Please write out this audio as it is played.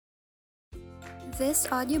This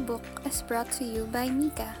audiobook is brought to you by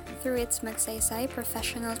Mika through its Magsaysay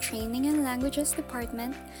Professional Training and Languages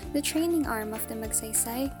Department, the training arm of the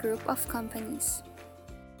Magsaysay Group of Companies.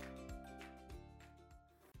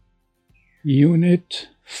 Unit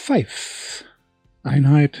 5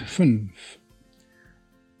 Einheit 5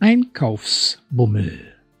 Einkaufsbummel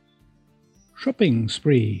Shopping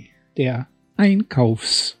Spree, der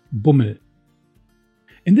Einkaufsbummel.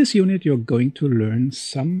 In this unit you're going to learn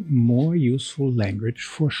some more useful language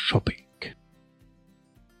for shopping.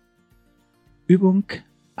 Übung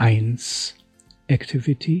 1,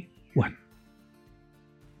 Activity 1.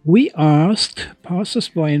 We asked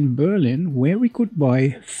passers-by in Berlin where we could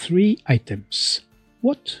buy 3 items.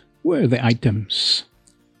 What were the items?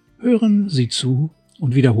 Hören Sie zu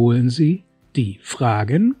und wiederholen Sie die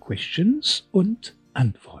Fragen, questions und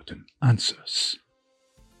Antworten, answers.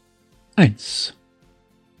 1.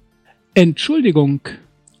 Entschuldigung,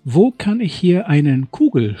 wo kann ich hier einen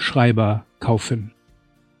Kugelschreiber kaufen?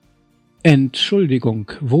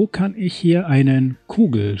 Entschuldigung, wo kann ich hier einen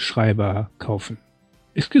Kugelschreiber kaufen?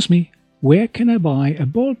 Excuse me, where can I buy a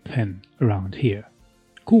ball pen around here?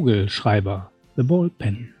 Kugelschreiber, the ball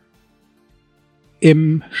pen.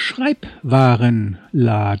 Im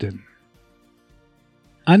Schreibwarenladen.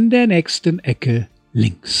 An der nächsten Ecke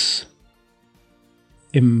links.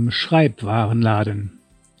 Im Schreibwarenladen.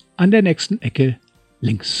 An der nächsten Ecke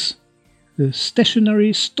links. The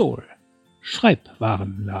Stationery Store.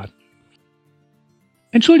 Schreibwarenladen.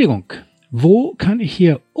 Entschuldigung, wo kann ich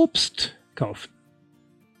hier Obst kaufen?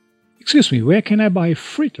 Excuse me, where can I buy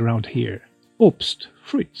fruit around here? Obst,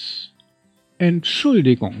 fruits.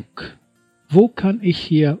 Entschuldigung, wo kann ich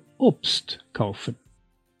hier Obst kaufen?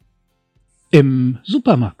 Im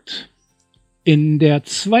Supermarkt. In der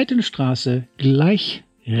 2. Straße gleich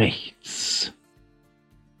rechts.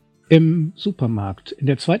 Im Supermarkt. In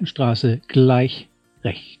der 2. Straße gleich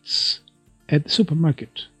rechts. At the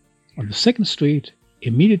supermarket. On the 2nd street,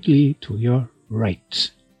 immediately to your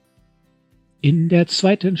right. In der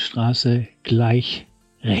 2. Straße gleich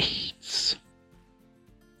rechts.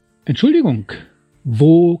 Entschuldigung,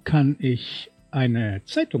 wo kann ich eine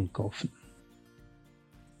Zeitung kaufen?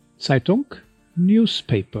 Zeitung,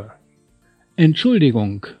 Newspaper.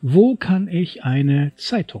 Entschuldigung, wo kann ich eine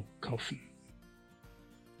Zeitung kaufen?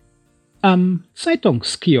 Am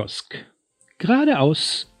Zeitungskiosk.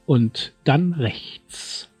 Geradeaus und dann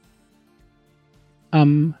rechts.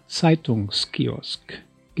 Am Zeitungskiosk.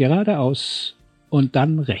 Geradeaus und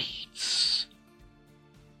dann rechts.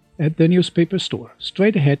 At the newspaper store.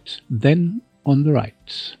 Straight ahead, then on the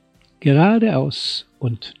right. Geradeaus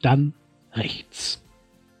und dann rechts.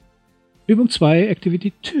 Übung 2,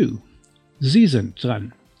 Activity 2. Sie sind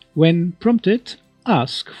dran. When prompted,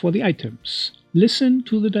 ask for the items. Listen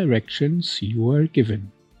to the directions you are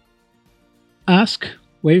given. Ask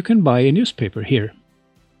where you can buy a newspaper here.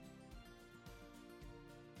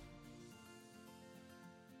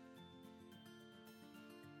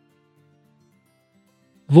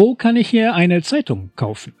 Wo kann ich hier eine Zeitung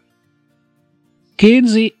kaufen? Gehen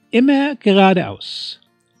Sie immer geradeaus.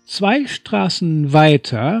 2 Straßen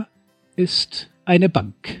weiter ist eine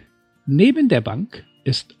Bank. Neben der Bank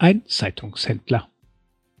ist ein Zeitungshändler.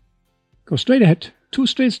 Go straight ahead. 2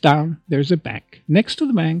 streets down, there's a bank. Next to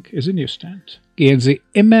the bank is a newsstand. Gehen Sie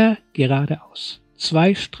immer geradeaus.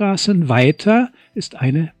 2 Straßen weiter ist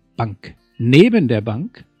eine Bank. Neben der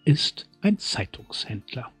Bank ist ein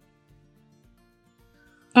Zeitungshändler.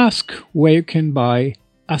 Ask where you can buy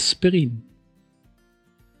Aspirin.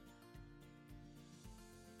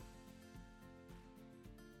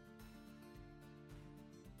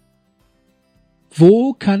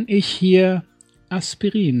 Wo kann ich hier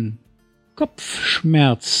Aspirin,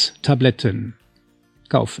 Kopfschmerztabletten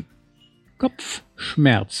kaufen?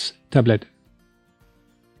 Kopfschmerztabletten.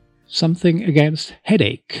 Something against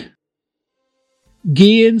headache.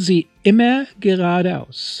 Gehen Sie immer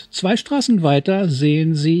geradeaus. 2 Straßen weiter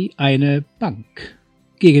sehen Sie eine Bank.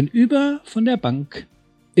 Gegenüber von der Bank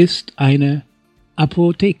ist eine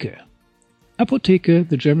Apotheke. Apotheke,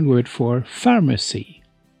 the German word for pharmacy.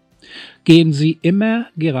 Gehen Sie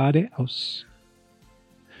immer geradeaus.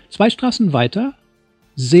 2 Straßen weiter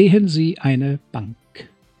sehen Sie eine Bank.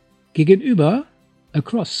 Gegenüber,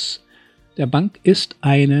 across, der Bank ist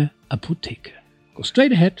eine Apotheke. Go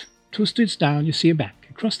straight ahead, 2 streets down, you see a bank.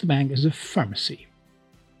 Across the bank is a pharmacy.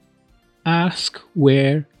 Ask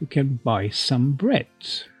where you can buy some bread.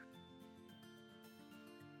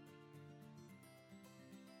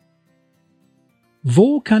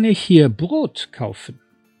 Wo kann ich hier Brot kaufen?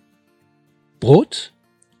 Brot?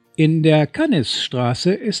 In der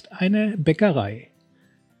Cannisstraße ist eine Bäckerei.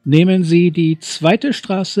 Nehmen Sie die 2.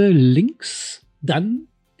 Straße links dann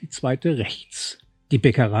die zweite rechts. Die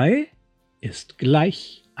Bäckerei ist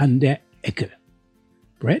gleich an der Ecke.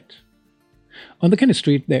 Bread. On the Kenneth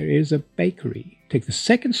Street there is a bakery. Take the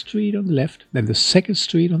second street on the left, then the second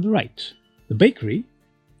street on the right. The bakery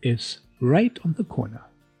is right on the corner.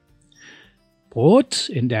 Brot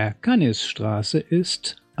in der Cannisstraße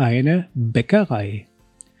ist eine Bäckerei.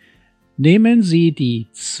 Nehmen Sie die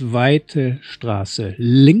zweite Straße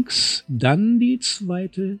links, dann die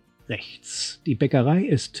zweite rechts. Die Bäckerei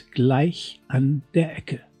ist gleich an der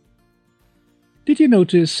Ecke. Did you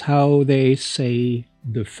notice how they say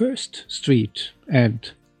the first street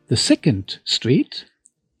and the second street?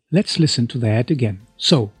 Let's listen to that again.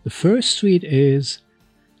 So, the first street is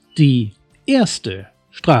die erste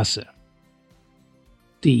Straße.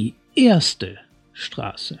 Die erste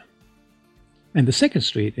Straße. And the second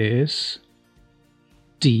street is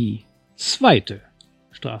die zweite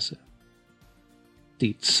Straße.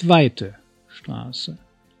 Die zweite Straße.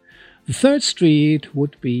 The third street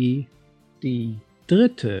would be die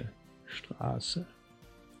dritte Straße.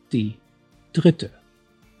 Die dritte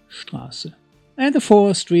Straße. And the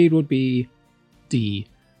fourth street would be die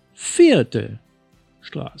vierte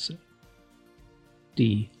Straße.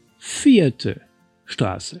 Die vierte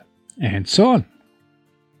Straße. And so on.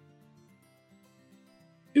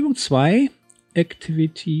 Übung 2,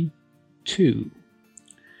 Activity 2.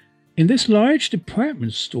 In this large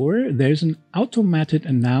department store, there's an automated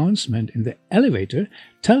announcement in the elevator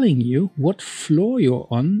telling you what floor you're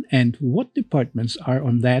on and what departments are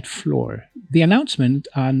on that floor. The announcements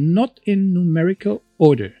are not in numerical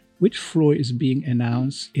order. Which floor is being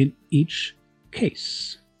announced in each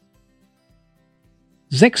case?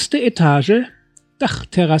 6. Etage,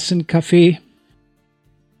 Dachterrassencafé.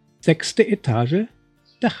 6. Etage,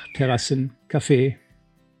 Dachterrassencafé.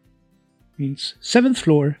 Means 7th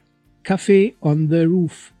floor, Café on the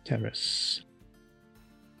roof terrace.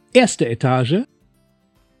 1. Etage,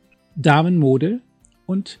 Damenmode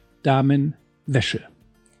und Damenwäsche.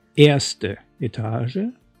 1.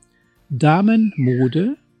 Etage,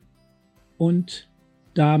 Damenmode und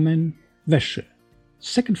Damenwäsche.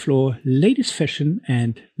 2nd floor, Ladies Fashion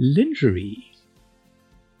and Lingerie.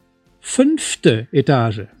 5.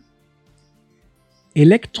 Etage,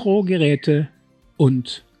 Elektrogeräte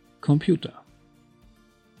und Computer.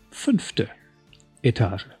 5.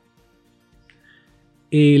 Etage.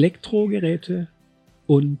 Elektrogeräte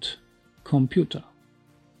und Computer.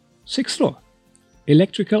 6th floor.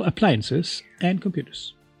 Electrical appliances and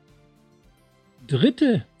computers.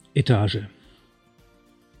 3. Etage.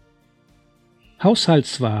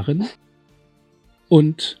 Haushaltswaren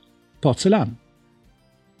und Porzellan.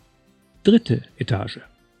 3. Etage.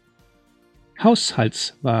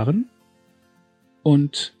 Haushaltswaren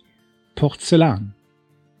und Porzellan.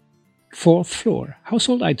 4th floor,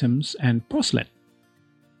 household items and porcelain.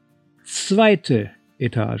 2.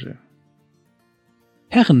 Etage.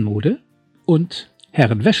 Herrenmode und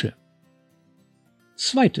Herrenwäsche.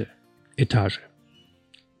 2. Etage.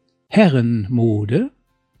 Herrenmode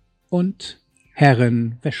und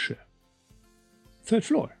Herrenwäsche. 3rd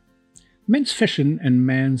floor. Men's fashion and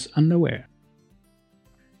men's underwear.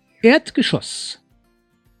 Erdgeschoss.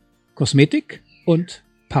 Kosmetik und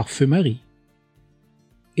Parfümerie.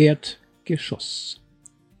 Erdgeschoss.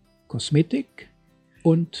 Kosmetik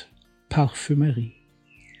und Parfümerie.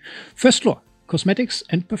 1st floor. Cosmetics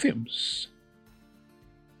and perfumes.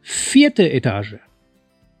 4. Etage.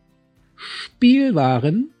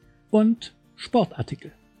 Spielwaren und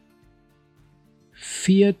Sportartikel.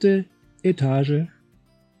 4. Etage.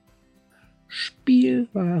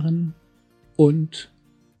 Spielwaren und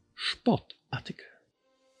Sportartikel.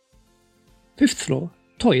 5th floor,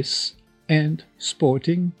 Toys and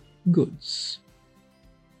Sporting Goods.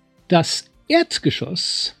 Das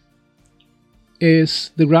Erdgeschoss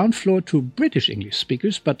is the ground floor to British English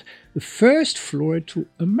speakers, but the 1st floor to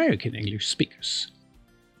American English speakers.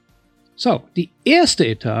 So, die erste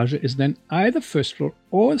Etage is then either 1st floor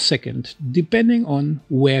or 2nd, depending on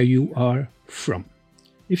where you are from.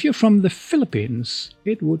 If you're from the Philippines,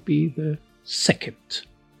 it would be the 2nd.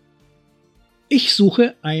 Ich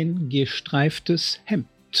suche ein gestreiftes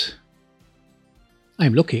Hemd.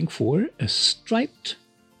 I'm looking for a striped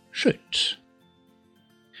shirt.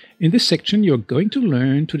 In this section, you're going to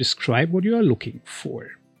learn to describe what you are looking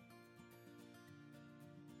for.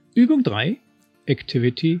 Übung 3,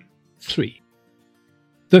 Activity 3.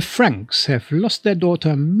 The Franks have lost their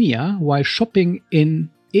daughter Mia while shopping in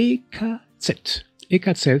EKZ.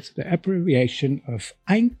 EKZ, the abbreviation of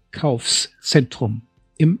Einkaufszentrum.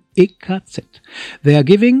 Im EKZ. They are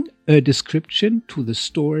giving a description to the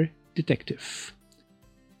store detective.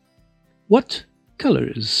 What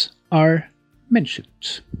colors are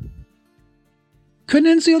mentioned.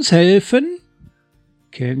 Können Sie uns helfen?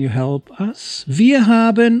 Can you help us? Wir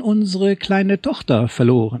haben unsere kleine Tochter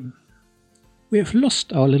verloren. We have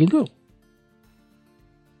lost our little girl.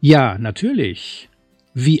 Ja, natürlich.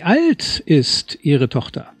 Wie alt ist Ihre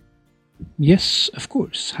Tochter? Yes, of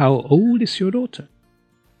course. How old is your daughter?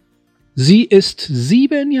 Sie ist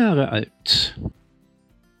 7 Jahre alt.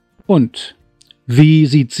 Und wie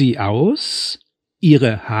sieht sie aus?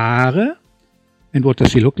 Ihre Haare? And what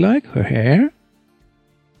does she look like? Her hair?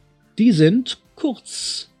 Die sind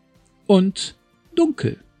kurz und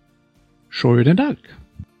dunkel. Short and dark.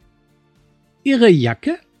 Ihre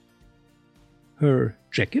Jacke? Her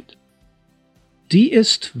jacket? Die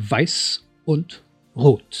ist weiß und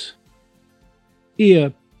rot.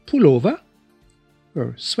 Ihr Pullover?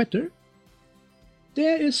 Her sweater?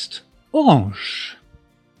 Der ist orange.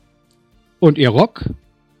 Und ihr Rock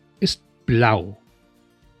ist blau.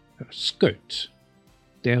 Her skirt.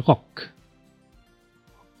 Der Rock.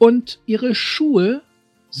 Und ihre Schuhe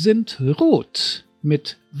sind rot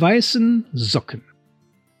mit weißen Socken.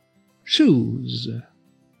 Shoes.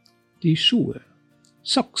 Die Schuhe.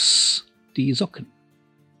 Socks. Die Socken.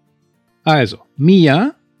 Also,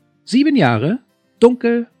 Mia, 7 Jahre,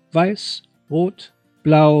 dunkel, weiß, rot,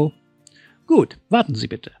 blau. Gut, warten Sie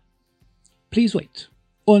bitte. Please wait.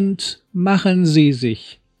 Und machen Sie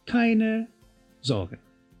sich keine Sorgen.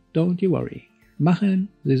 Don't you worry. Machen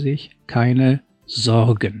Sie sich keine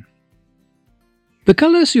Sorgen. The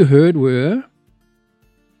colors you heard were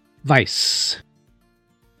weiß,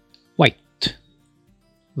 white,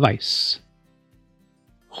 weiß,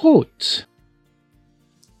 rot,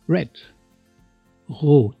 red,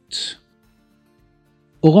 rot,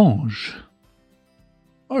 orange,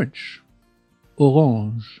 orange,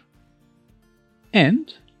 orange,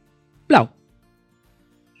 and blau,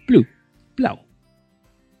 blue, blau.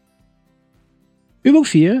 Übung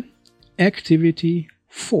 4, Activity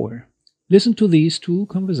 4. Listen to these 2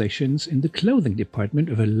 conversations in the clothing department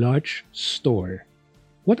of a large store.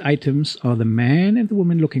 What items are the man and the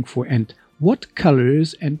woman looking for, and what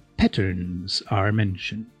colors and patterns are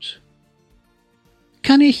mentioned?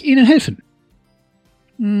 Kann ich Ihnen helfen?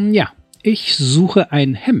 Ja, ich suche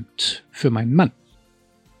ein Hemd für meinen Mann.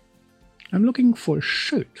 I'm looking for a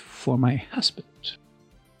shirt for my husband.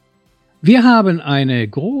 Wir haben eine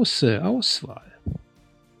große Auswahl.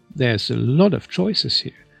 There's a lot of choices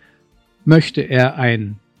here. Möchte er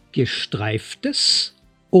ein gestreiftes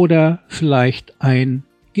oder vielleicht ein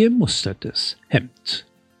gemustertes Hemd?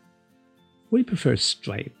 Would you prefer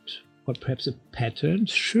striped or perhaps a patterned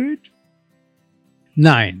shirt?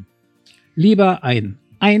 Nein, lieber ein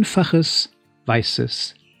einfaches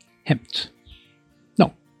weißes Hemd.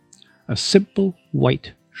 No, a simple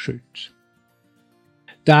white shirt.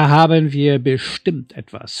 Da haben wir bestimmt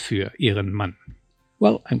etwas für Ihren Mann.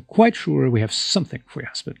 Well, I'm quite sure we have something for your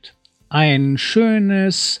husband. Ein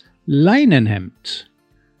schönes Leinenhemd.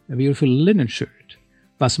 A beautiful linen shirt.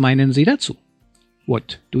 Was meinen Sie dazu?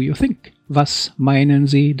 What do you think? Was meinen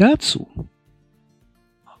Sie dazu?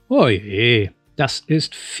 Oh je, das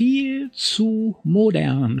ist viel zu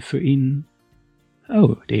modern für ihn.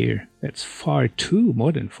 Oh dear, that's far too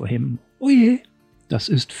modern for him. Oh je, das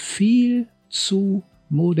ist viel zu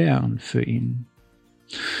modern für ihn.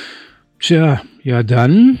 Tja, ja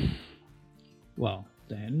dann. Well,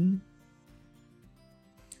 then.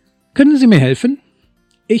 Können Sie mir helfen?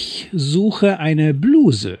 Ich suche eine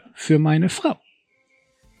Bluse für meine Frau.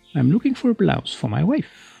 I'm looking for a blouse for my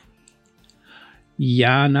wife.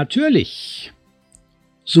 Ja, natürlich.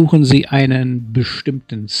 Suchen Sie einen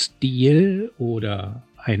bestimmten Stil oder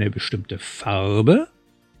eine bestimmte Farbe?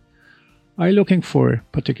 Are you looking for a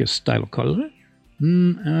particular style or color?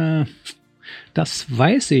 Das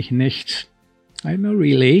weiß ich nicht. I don't know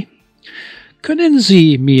really. Können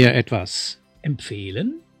Sie mir etwas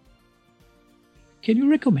empfehlen? Can you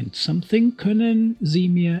recommend something? Können Sie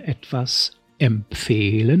mir etwas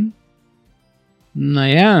empfehlen?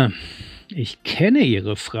 Naja, ich kenne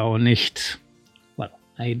Ihre Frau nicht. Well,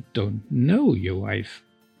 I don't know your wife.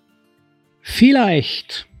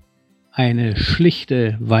 Vielleicht eine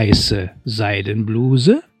schlichte weiße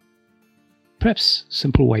Seidenbluse? Perhaps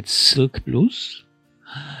simple white silk blouse?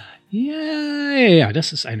 Ja,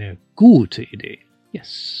 das ist eine gute Idee.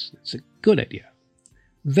 Yes, that's a good idea.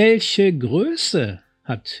 Welche Größe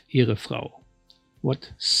hat Ihre Frau?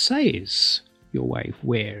 What size your wife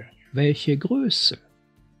wear? Welche Größe?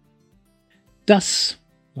 Das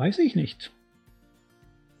weiß ich nicht.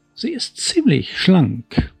 Sie ist ziemlich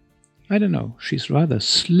schlank. I don't know, she's rather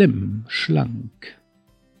slim, schlank.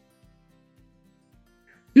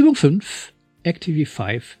 Übung 5, Activity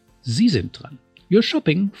 5, Sie sind dran. You're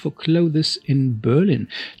shopping for clothes in Berlin.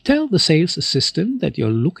 Tell the sales assistant that you're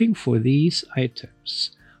looking for these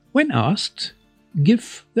items. When asked,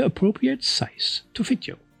 give the appropriate size to fit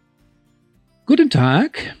you. Guten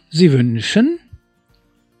Tag, Sie wünschen.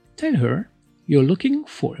 Tell her you're looking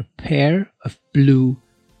for a pair of blue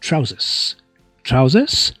trousers.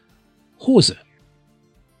 Trousers, Hose.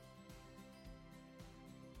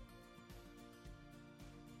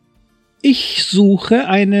 Ich suche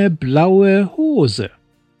eine blaue Hose.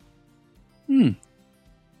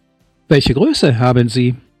 Welche Größe haben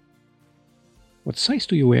Sie? What size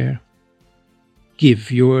do you wear?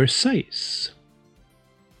 Give your size.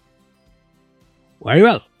 Very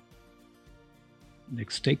well.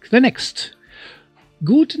 Let's take the next.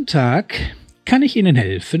 Guten Tag, kann ich Ihnen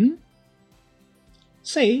helfen?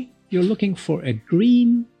 Say you're looking for a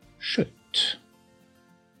green shirt.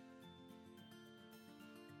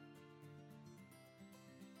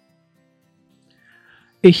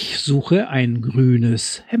 Ich suche ein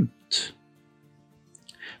grünes Hemd.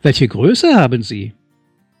 Welche Größe haben Sie?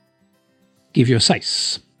 Give your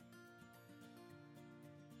size.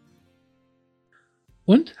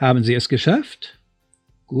 Und haben Sie es geschafft?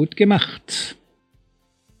 Gut gemacht.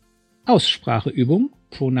 Ausspracheübung,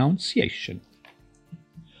 Pronunciation.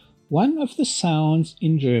 One of the sounds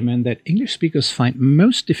in German that English speakers find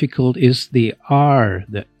most difficult is the R,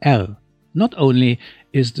 the L. Not only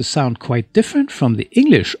is the sound quite different from the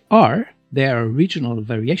English R, there are regional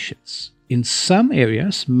variations. In some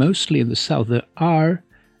areas, mostly in the south, the R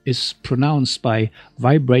is pronounced by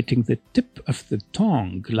vibrating the tip of the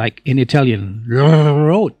tongue, like in Italian,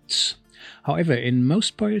 rot. However, in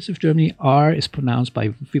most parts of Germany, R is pronounced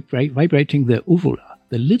by vibrating the uvula,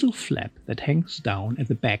 the little flap that hangs down at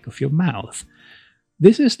the back of your mouth.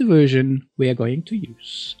 This is the version we are going to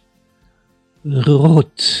use.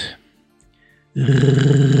 Rot.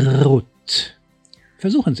 Rot.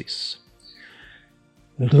 Versuchen Sie es.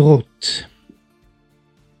 Rot.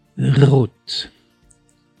 Rot.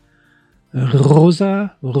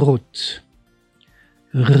 Rosa, rot.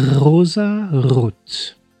 Rosa,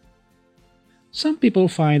 rot. Some people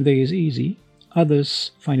find this easy,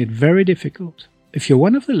 others find it very difficult. If you're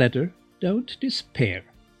one of the latter, don't despair.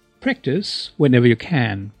 Practice whenever you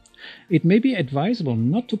can. It may be advisable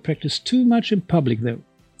not to practice too much in public, though.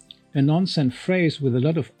 A nonsense phrase with a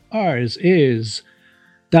lot of R's is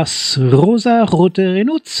das rosa-rote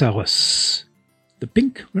Rhinoceros, the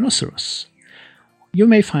pink rhinoceros. You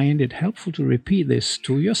may find it helpful to repeat this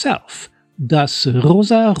to yourself. Das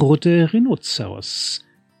rosa-rote Rhinoceros.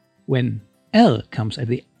 When L comes at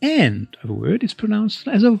the end of a word, it's pronounced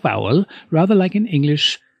as a vowel, rather like in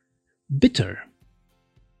English, bitter,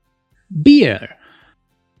 beer,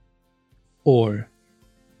 or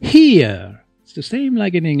here. It's the same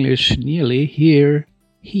like in English, nearly here,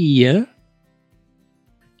 here,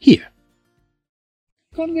 here.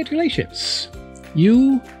 Congratulations!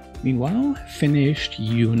 You, meanwhile, finished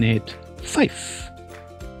Unit 5.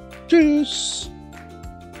 Tschüss!